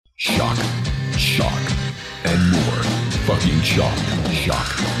shock, shock, and more. Fucking shock,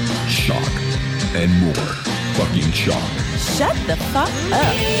 shock, and more. Fucking shock. Shut the fuck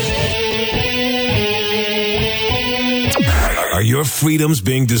up. Are your freedoms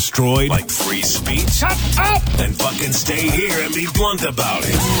being destroyed? Like free speech? Shut up! Then fucking stay here and be blunt about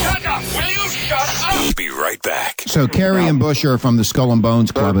it. Shut up! Will you shut up? Be right back. So Kerry and Bush are from the Skull and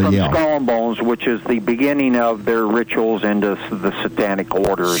Bones Club at Yale. Skull and Bones, which is the beginning of their rituals into the satanic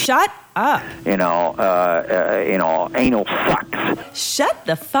orders. Shut up. Anal sex. Shut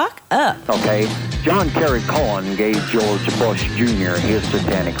the fuck up. Okay? John Kerry Cohen gave George Bush Jr. his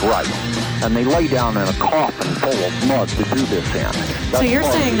satanic rites, and they lay down in a coffin full of mud to do this in. So you're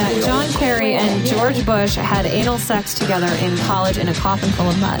saying that John Kerry and George Bush had anal sex together in college in a coffin full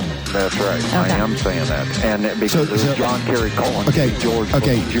of mud? That's right. Okay. I am saying that. And because it was John Kerry Cohen gave George Bush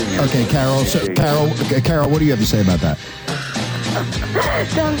Jr. Okay, Carol. So, Carol, what do you have to say about that?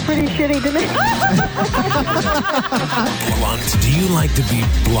 Sounds pretty shitty to me. Blunt. Do you like to be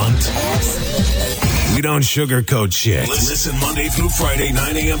blunt? We don't sugarcoat shit. Listen Monday through Friday,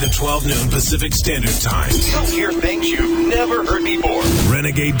 9 a.m. to 12 noon Pacific Standard Time. You'll hear things you've never heard before.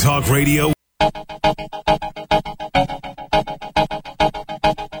 Renegade Talk Radio.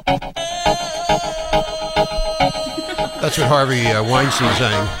 That's what Harvey Weinstein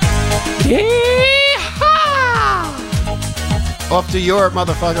sang. Off to Europe,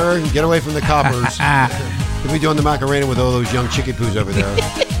 motherfucker, and get away from the coppers. You'll be doing the Macarena with all those young chickapoos over there.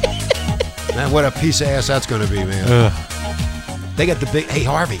 Man, what a piece of ass that's going to be, man. They got the big, hey,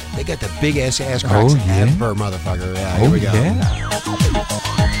 Harvey, they got the big ass cracks ever, motherfucker. Yeah, here we go.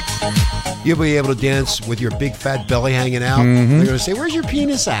 You'll be able to dance with your big fat belly hanging out. They're going to say, where's your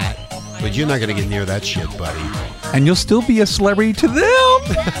penis at? But you're not going to get near that shit, buddy. And you'll still be a celebrity to them.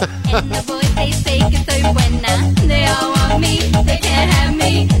 And the boys, they say que soy buena. They all want me, they can't have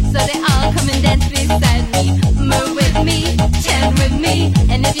me. So they all come and dance beside me. Move with me, chant with me.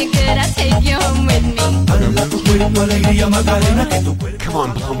 And if you're good, I'll take you home with me. Come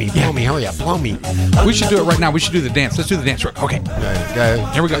on, blow me, hurry up, blow me. We should do it right now. We should do the dance. Let's do the dance. Okay. Go.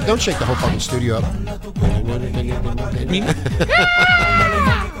 Here we go. Don't shake the whole fucking studio up.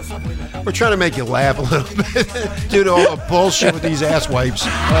 We're trying to make you laugh a little bit due to all the bullshit with these ass wipes.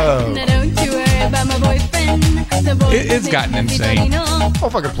 Oh. Now don't you worry about my boyfriend. The boyfriend It's gotten insane. The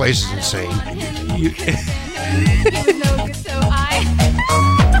whole fucking place is insane.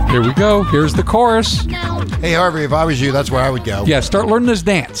 Here we go. Here's the chorus. Hey, Harvey, if I was you, that's where I would go. Yeah, start learning this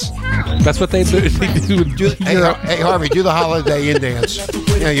dance. That's what they do. Hey, Harvey, do the Holiday Inn dance.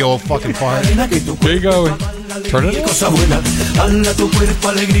 Yeah, you old fucking fart. There you go. Turn it.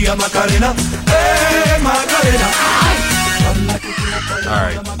 All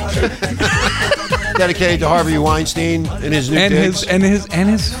right. Dedicated to Harvey Weinstein and his new digs. And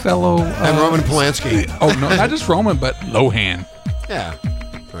his fellow and Roman Polanski. Oh no, not just Roman, but Lohan. Yeah.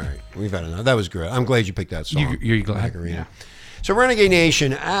 All right. We've had enough. That was great. I'm glad you picked that song. You're glad. Macarena. Yeah. So, Renegade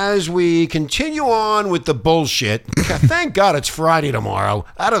Nation, as we continue on with the bullshit, thank God it's Friday tomorrow.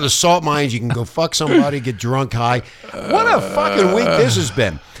 Out of the salt mines, you can go fuck somebody, get drunk, high. What a fucking week this has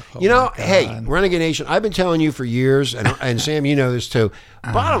been. You know, hey, Renegade Nation, I've been telling you for years, and Sam, you know this too.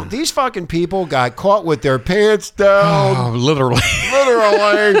 Bottom, these fucking people got caught with their pants down. Oh, literally.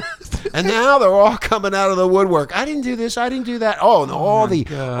 Literally. And now they're all coming out of the woodwork. I didn't do this. I didn't do that. Oh, and all the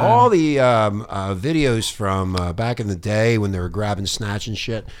videos from back in the day when they were grabbing snatch and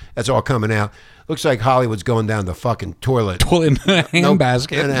shit. That's all coming out. Looks like Hollywood's going down the fucking toilet. In a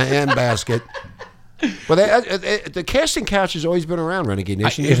handbasket. In a handbasket. Well, the casting couch has always been around, Renegade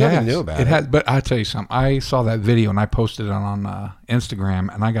Nation. There's nothing new about it. It has, but I tell you something. I saw that video and I posted it on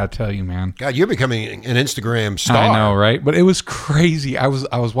Instagram, and I got to tell you, man. God, you're becoming an Instagram star. I know, right? But it was crazy. I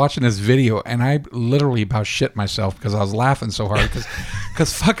was watching this video, and I literally about shit myself because I was laughing so hard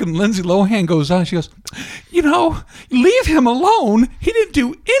because fucking Lindsay Lohan goes on. She goes, you know, leave him alone. He didn't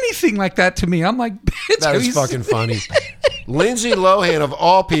do anything like that to me. I'm like, bitch. That is fucking funny. Lindsay Lohan, of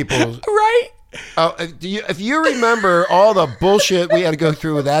all people. Right? If you remember all the bullshit we had to go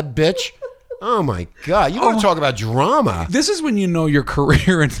through with that bitch, oh my God, you want to talk about drama. This is when you know your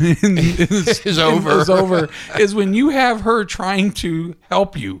career is over. Is when you have her trying to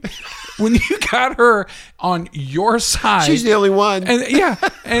help you. When you got her on your side. She's the only one.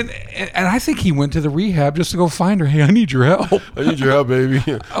 And I think he went to the rehab just to go find her. Hey, I need your help. I need your help, baby.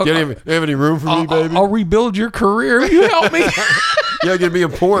 You have any room for me, baby? I'll rebuild your career. You help me. You're going to be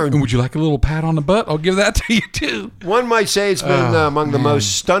in porn. And would you like a little pat on the butt? I'll give that to you, too. One might say it's been among the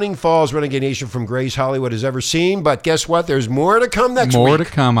most stunning falls Renegade Nation from Grace Hollywood has ever seen. But guess what? There's more to come next week. More to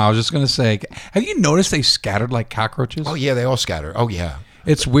come. I was just going to say, have you noticed they scattered like cockroaches? Oh, yeah. They all scatter. Oh, yeah.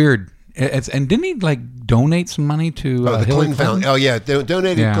 It's weird. And didn't he like donate some money to the Hillary Clinton Foundation? Oh yeah, they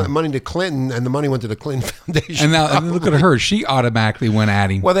donated Yeah. money to Clinton, and the money went to the Clinton Foundation. And look at her. She automatically went at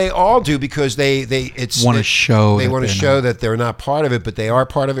him. Well, they all do because they Want to show they that want to they're show not. that they're not part of it, but they are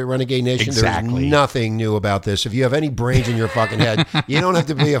part of it. Renegade Nation. Exactly. There's nothing new about this. If you have any brains in your fucking head, you don't have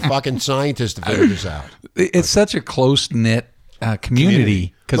to be a fucking scientist to figure this out. It's such a close knit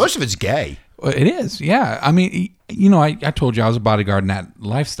community. Most of it's gay. It is, yeah. I mean, you know, I told you I was a bodyguard in that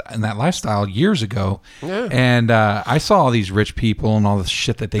lifestyle years ago, Yeah. and I saw all these rich people and all the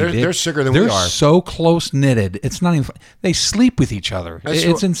shit that They're- did. they're sicker than they're we are. so close knitted. It's not even. They sleep with each other.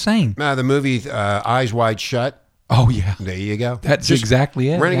 It's insane. The movie Eyes Wide Shut. Oh yeah, there you go. That's exactly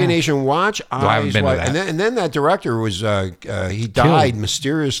it. Renegade yeah. Nation, watch I haven't Eyes been to Wide. that. And then that director was he died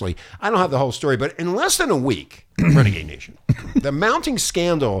mysteriously. I don't have the whole story, but in less than a week, Renegade Nation, the mounting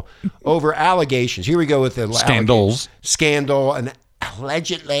scandal over allegations. Here we go with the scandal and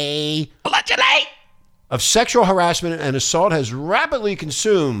allegedly of sexual harassment and assault has rapidly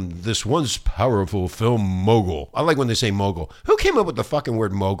consumed this once powerful film mogul. I like when they say mogul. Who came up with the fucking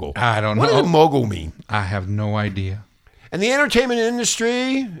word mogul? I don't know. What does mogul mean? I have no idea. And the entertainment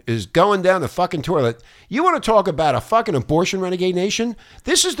industry is going down the fucking toilet. You want to talk about a fucking abortion, Renegade Nation?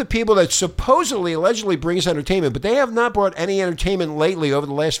 This is the people that supposedly, allegedly bring us entertainment, but they have not brought any entertainment lately over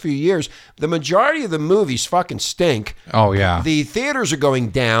the last few years. The majority of the movies fucking stink. Oh, yeah. The theaters are going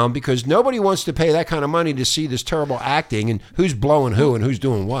down because nobody wants to pay that kind of money to see this terrible acting and who's blowing who and who's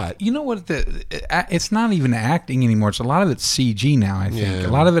doing what. You know what? It's not even acting anymore. It's a lot of it's CG now. I think Yeah.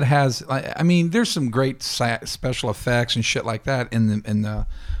 a lot of it has. I mean, there's some great special effects and shit like that in the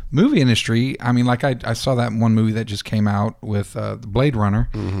movie industry. I mean, like I saw that one movie that just came out with the Blade Runner.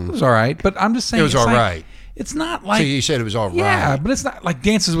 It was all right, but I'm just saying It was it's all like- right. It's not like So you said it was all right. Yeah, but it's not like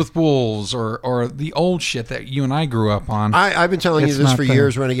Dances with Wolves or the old shit that you and I grew up on. I've been telling you It's this not for there.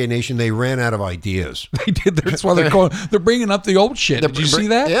 years, Renegade Nation. They ran out of ideas. They did. That's why they're bringing up the old shit. Did you see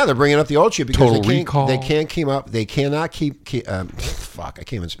that? Yeah, they're bringing up the old shit because Total they can't. Recall. They can't keep up. They cannot keep. Fuck! I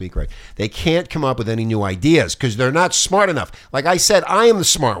can't even speak right. They can't come up with any new ideas because they're not smart enough. Like I said, I am the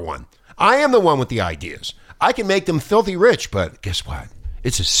smart one. I am the one with the ideas. I can make them filthy rich, but guess what?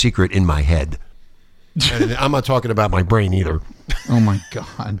 It's a secret in my head. And I'm not talking about my brain either. Oh my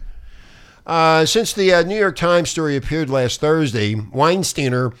god. Since the New York Times story appeared last Thursday,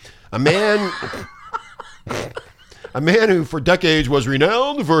 Weinsteiner, a man who for decades was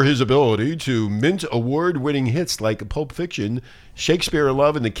renowned for his ability to mint award-winning hits like Pulp Fiction, Shakespeare in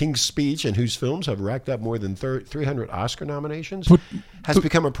Love, and The King's Speech, and whose films have racked up more than 300 Oscar nominations, has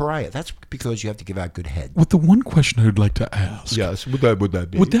become a pariah. That's because you have to give out good head. With the one question I'd like to ask. Yes, would that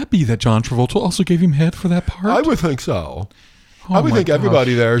be? Would that be that John Travolta also gave him head for that part? I would think so. Oh I would my think gosh.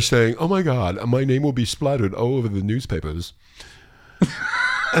 everybody there is saying, "Oh my God, my name will be splattered all over the newspapers,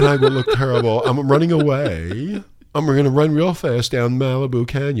 and I will look terrible. I'm running away. I'm going to run real fast down Malibu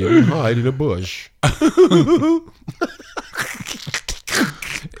Canyon and hide in a bush."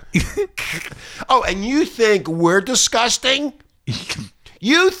 Oh, and you think we're disgusting?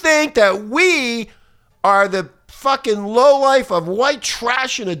 You think that we are the fucking lowlife of white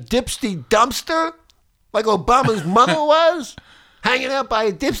trash in a dipsty dumpster? Like Obama's mother was? Hanging out by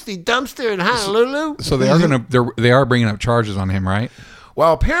a dipsty dumpster in Honolulu? So they are bringing up charges on him, right?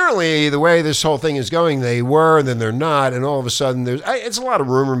 Well, apparently, the way this whole thing is going, they were, and then they're not, and all of a sudden, it's a lot of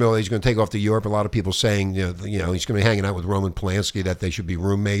rumor mill. He's going to take off to Europe. A lot of people saying, you know, he's going to be hanging out with Roman Polanski, that they should be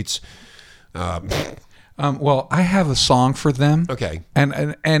roommates. Well, I have a song for them. Okay.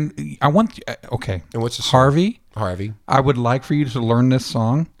 And I want okay. And what's the song? Harvey. I would like for you to learn this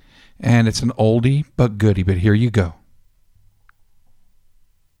song, and it's an oldie but goodie. But here you go.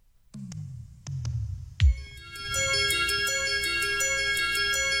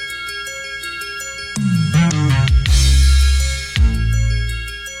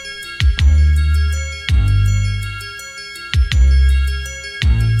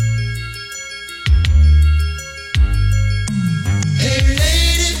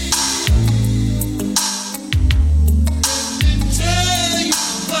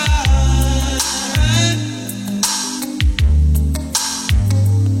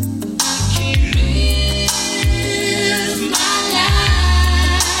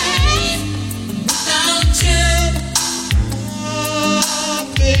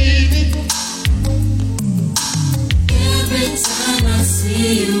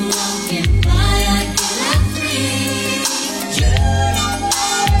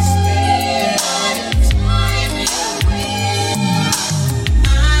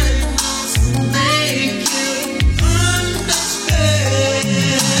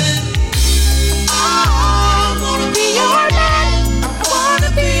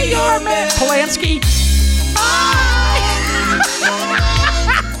 Polanski.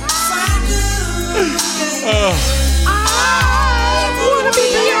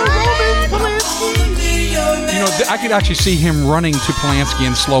 You know, I could actually see him running to Polanski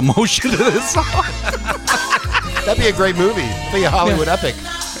in slow motion to this song. That'd be a great movie. It'd be a Hollywood epic.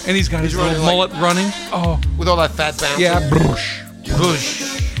 And he's got his little running mullet running. Oh, with all that fat bounce. yeah, brush.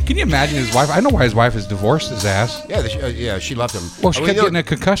 Can you imagine his wife? I know why his wife has divorced his ass. Yeah, she loved him. Well, she kept getting a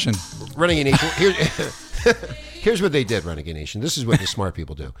concussion. Renegade Nation. Here's what they did, Renegade Nation. This is what the smart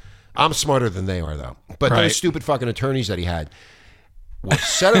people do. I'm smarter than they are, though. But those stupid fucking attorneys that he had. Well,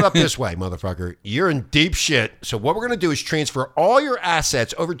 set it up this way, motherfucker. You're in deep shit. So what we're going to do is transfer all your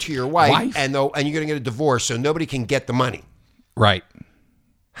assets over to your wife? And you're going to get a divorce so nobody can get the money. Right.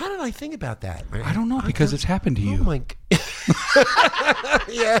 How did I think about that? Right? I don't know, because it's happened to you. Oh, my God.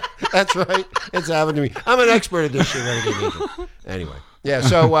 Yeah, that's right. It's happened to me. I'm an expert at this shit. Anyway. Yeah,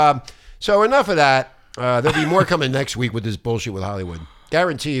 so enough of that. There'll be more coming next week with this bullshit with Hollywood.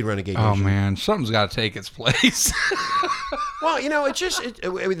 Guaranteed, Renegade Nation. Oh, man. Something's got to take its place. Well, you know, it's just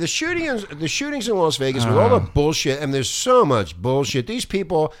the shootings in Las Vegas with all the bullshit, and there's so much bullshit. These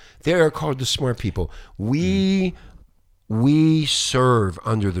people, they are called the smart people. We serve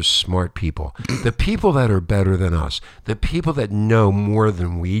under the smart people, the people that are better than us, the people that know more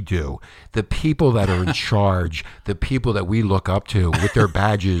than we do, the people that are in charge, the people that we look up to with their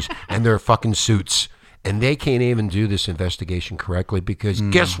badges and their fucking suits. And they can't even do this investigation correctly because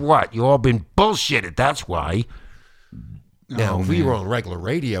guess what? You all been bullshitted. That's why. Now, if we were on regular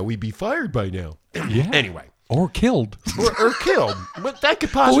radio, we'd be fired by now. Yeah. Anyway. Or killed. Or killed. But that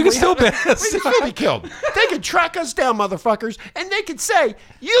could possibly we could still happen. We could still be killed. They could track us down, motherfuckers, and they could say,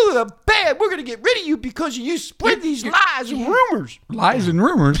 you are bad. We're going to get rid of you because you spread these lies and rumors. Lies and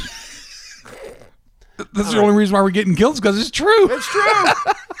rumors? That's the only reason why we're getting killed is because it's true. It's true.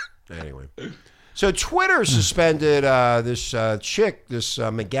 Anyway. So Twitter suspended this chick, this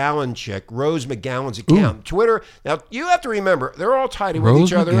McGowan chick, Rose McGowan's account. Ooh. Twitter, now you have to remember, they're all tied in with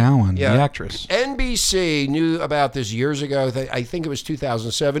Rose each other. McGowan, the actress. NBC knew about this years ago. I think it was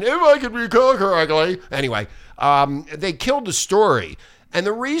 2007, if I can recall correctly. Anyway, they killed the story. And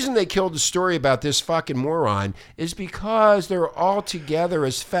the reason they killed the story about this fucking moron is because they're all together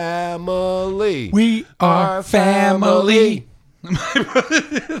as family. We are family.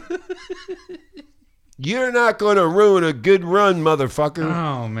 You're not going to ruin a good run, motherfucker.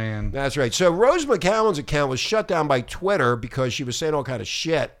 Oh, man. That's right. So Rose McGowan's account was shut down by Twitter because she was saying all kind of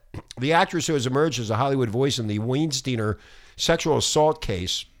shit. The actress who has emerged as a Hollywood voice in the Weinsteiner sexual assault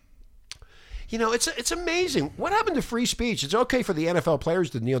case. You know, it's amazing. What happened to free speech? It's okay for the NFL players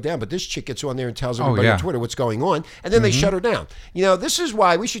to kneel down, but this chick gets on there and tells everybody on Twitter what's going on, and then they shut her down. You know, this is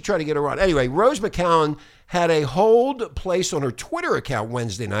why we should try to get her on. Anyway, Rose McGowan had a hold placed on her Twitter account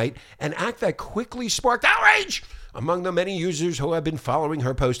Wednesday night, an act that quickly sparked outrage among the many users who have been following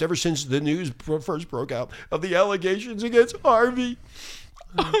her post ever since the news first broke out of the allegations against Harvey.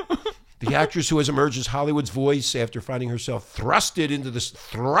 The actress who has emerged as Hollywood's voice after finding herself thrusted in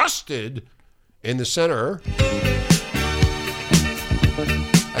the center.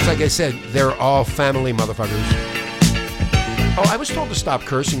 That's like I said, they're all family motherfuckers. Oh, I was told to stop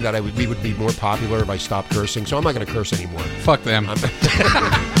cursing, that we would be more popular if I stopped cursing, so I'm not going to curse anymore. Fuck them.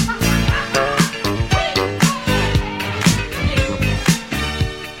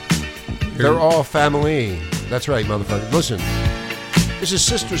 They're all family. That's right, motherfucker. Listen, this is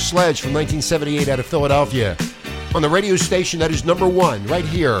Sister Sledge from 1978 out of Philadelphia on the radio station that is number one right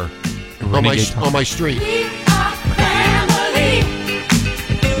here on my street. We are family.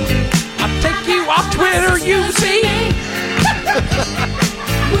 I'll take you off Twitter, you see.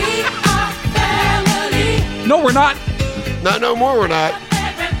 We are family. No, we're not. Not no more, we're not.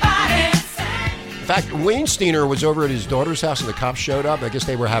 Everybody In fact, Weinsteiner was over at his daughter's house and the cops showed up. I guess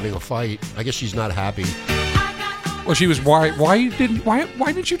they were having a fight. I guess she's not happy. Well, she was, why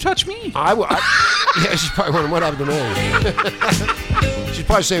didn't you touch me? Yeah, she's probably wondering what happened to me. She's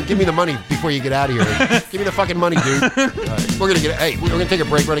probably saying, give me the money before you get out of here. Give me the fucking money, dude. Right. We're gonna take a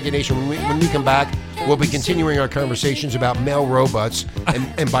break, Renegade Nation. When we come back, we'll be continuing our conversations about male robots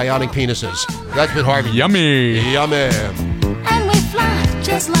and bionic penises. That's been Harvey. Yummy. and we fly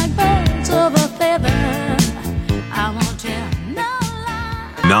just like birds of a feather. I won't tell no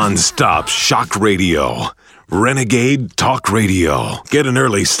lie. Non-stop shock radio. Renegade Talk Radio. Get an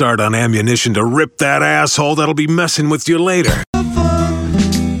early start on ammunition to rip that asshole that'll be messing with you later. Rubber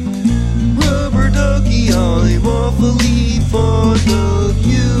ducky, I'm awfully fond of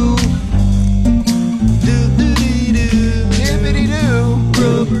you. Do-do-dee-doo. Dippity-doo.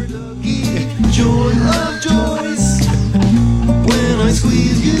 Rubber ducky, joy of joys. When I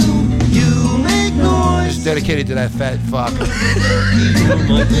squeeze you, you dedicated to that fat fuck. You're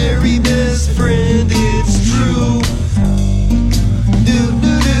my very best friend, it's true.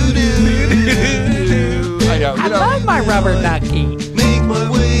 I know. I love my rubber ducky. Make my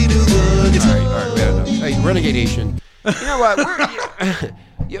way to the All right. Hey, Renegade Nation. You know what?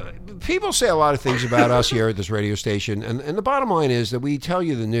 People say a lot of things about us here at this radio station, and the bottom line is that we tell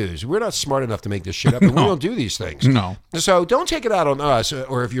you the news. We're not smart enough to make this shit up, and we don't do these things. No. So don't take it out on us,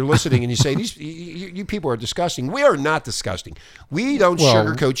 or if you're listening and you say, you people are disgusting. We are not disgusting. We don't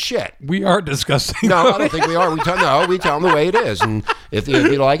sugarcoat shit. We are disgusting. No, I don't think we are. We tell them the way it is, and if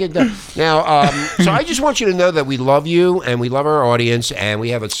you like it. Now, so I just want you to know that we love you, and we love our audience, and we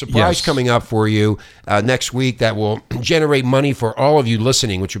have a surprise coming up for you next week that will generate money for all of you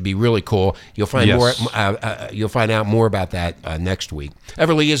listening, which would be really cool. You'll find more. You'll find out more about that next week.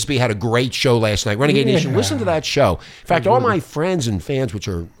 Everly Isby had a great show last night. Renegade Nation, listen to that show. In fact, all my friends and fans, which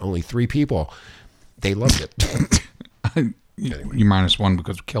are only 3 people, they loved it. Anyway. You minus one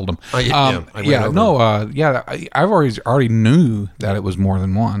because we killed him. I already knew that it was more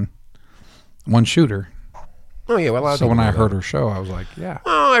than one shooter. Oh yeah, well. So when I heard her show, I was like, yeah.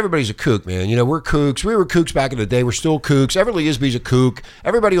 Oh, everybody's a kook, man. You know, we're kooks. We were kooks back in the day. We're still kooks. Everly Isby's a kook.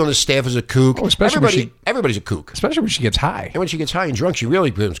 Everybody on the staff is a kook. Oh, especially everybody's a kook. Especially when she gets high. And when she gets high and drunk, she really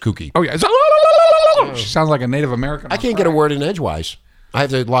becomes kooky. Oh yeah, she sounds like a Native American. I can't get a word in edgewise. I have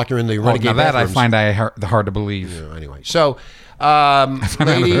to lock her in the renegade. Now that bathrooms. I find hard to believe. Yeah, anyway, so I find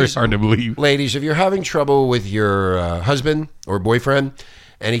that very hard to believe. Ladies, if you're having trouble with your husband or boyfriend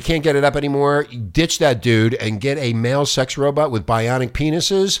and he can't get it up anymore, ditch that dude and get a male sex robot with bionic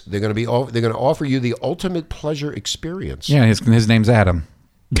penises. They're going to offer you the ultimate pleasure experience. Yeah, his name's Adam.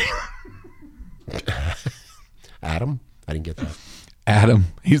 Adam? I didn't get that. Adam.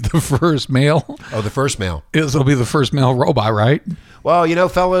 He's the first male. Oh, the first male. It'll be the first male robot, right? Well, you know,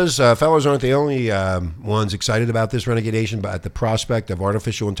 fellas aren't the only ones excited about this Renegade Nation, but at the prospect of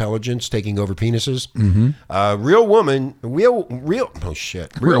artificial intelligence taking over penises. Mm-hmm. Real women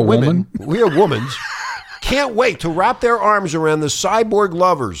can't wait to wrap their arms around the cyborg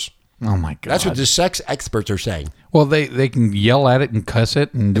lovers. Oh my God. That's what the sex experts are saying. Well, they can yell at it and cuss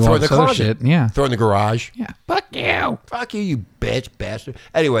it and do all this other shit. Yeah. Throw it in the garage. Yeah. Fuck you. Fuck you, you bitch bastard.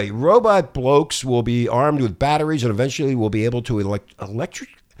 Anyway, robot blokes will be armed with batteries and eventually will be able to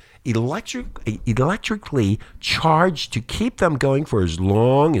electrically charge to keep them going for as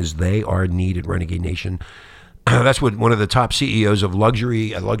long as they are needed, Renegade Nation. That's what one of the top CEOs of a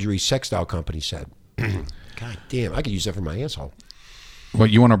luxury sextile company said. God damn, I could use that for my asshole. What,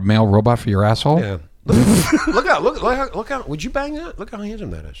 you want a male robot for your asshole? Yeah. Look out. Would you bang that? Look how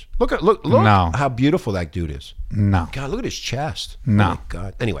handsome that is. Look No. how beautiful that dude is. No. God, look at his chest. No. Oh my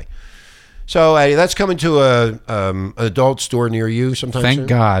God. Anyway. So that's coming to an adult store near you sometime soon. Thank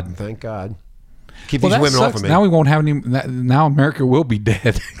God. Thank God. Keep these women off of me. Now we won't have any. Now America will be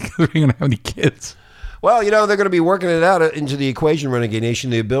dead because we ain't going to have any kids. Well, you know, they're going to be working it out into the equation, Renegade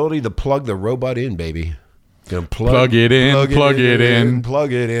Nation, the ability to plug the robot in, baby. Plug it in.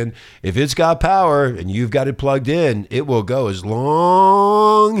 If it's got power and you've got it plugged in, it will go as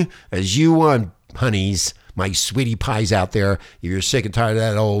long as you want, honeys, my sweetie pies out there. If you're sick and tired of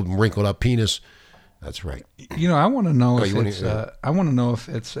that old wrinkled up penis, that's right. You know, I want to know if it's. I want to know if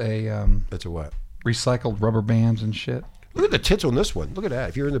it's a. That's a what? Recycled rubber bands and shit. Look at the tits on this one. Look at that.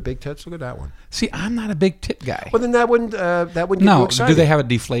 If you're in the big tits, look at that one. See, I'm not a big tit guy. Well, then that wouldn't get you excited. Do they have a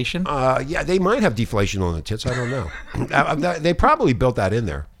deflation? Yeah, they might have deflation on the tits. I don't know. They probably built that in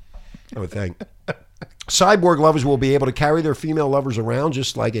there, I would think. Cyborg lovers will be able to carry their female lovers around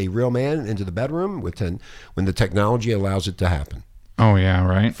just like a real man into the bedroom when the technology allows it to happen. Oh, yeah,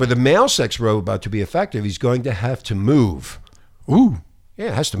 right. For the male sex robot to be effective, he's going to have to move. Ooh. Yeah,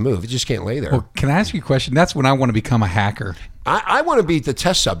 it has to move. It just can't lay there. Well, can I ask you a question? That's when I want to become a hacker. I want to be the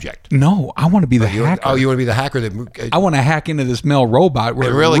test subject. No, I want to be the hacker. You want to be the hacker that... I want to hack into this male robot where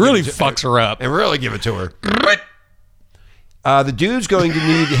it really fucks her up. And really give it to her. The dude's going to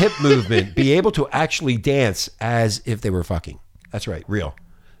need hip movement, be able to actually dance as if they were fucking. That's right, real.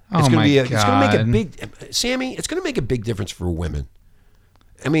 It's going to make Sammy, it's going to make a big difference for women.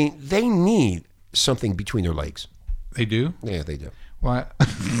 I mean, they need something between their legs. They do? Yeah, they do. What?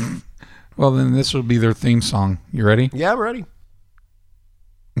 Well, then this will be their theme song. You ready? Yeah, I'm ready.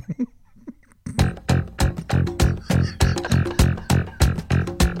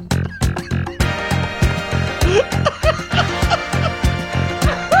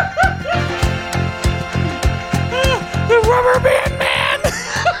 The Rubber Band Man.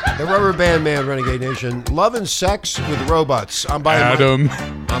 The Rubber Band Man, Renegade Nation. Love and Sex with Robots. I'm buying Adam.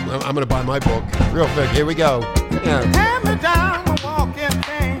 I'm going to buy my book. Real quick. Here we go. Yeah. Hand me down the walking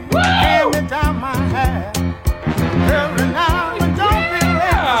thing. Hand me down my hat.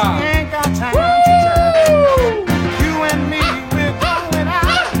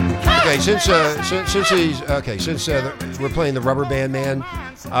 since we're playing the Rubber Band Man,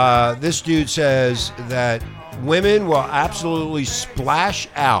 this dude says that women will absolutely splash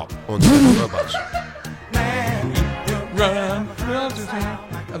out on the robots.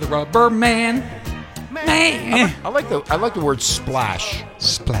 The Rubber Man. Man. I like the word splash.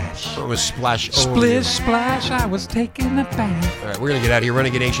 Splash. It was splash. Splish, splash, I was taking a bath. All right, we're going to get out of here.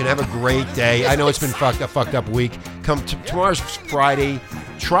 Renegade Nation, have a great day. I know it's been fucked up week. Tomorrow's Friday.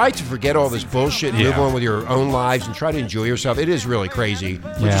 Try to forget all this bullshit and move on with your own lives and try to enjoy yourself. It is really crazy.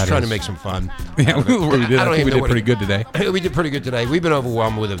 We're just trying to make some fun. Yeah, we did pretty good today. We did pretty good today. We've been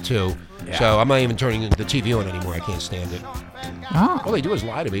overwhelmed with it, too. Yeah. So I'm not even turning the TV on anymore. I can't stand it. Oh. All they do is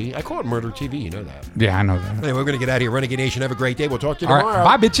lie to me. I call it murder TV. You know that. Yeah, I know that. Anyway, we're going to get out of here. Renegade Nation, have a great day. We'll talk to you all tomorrow.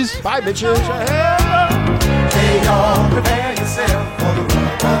 Right. Bye, bitches. Bye, bitches. They all prepare.